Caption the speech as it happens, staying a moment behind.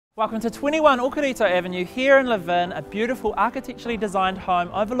Welcome to 21 Okarito Avenue here in Levin, a beautiful architecturally designed home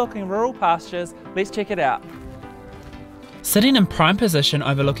overlooking rural pastures. Let's check it out. Sitting in prime position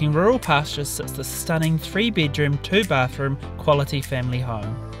overlooking rural pastures sits the stunning 3-bedroom, 2-bathroom quality family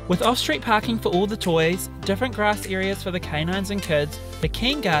home. With off-street parking for all the toys, different grass areas for the canines and kids, the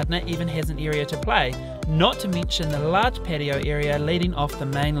keen gardener even has an area to play, not to mention the large patio area leading off the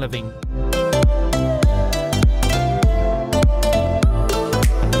main living.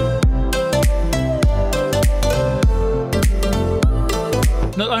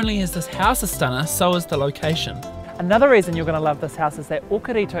 Not only is this house a stunner, so is the location. Another reason you're going to love this house is that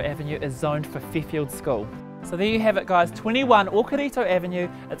Okarito Avenue is zoned for Fairfield School. So there you have it guys, 21 Okarito Avenue.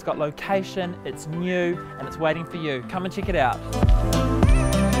 It's got location, it's new, and it's waiting for you. Come and check it out.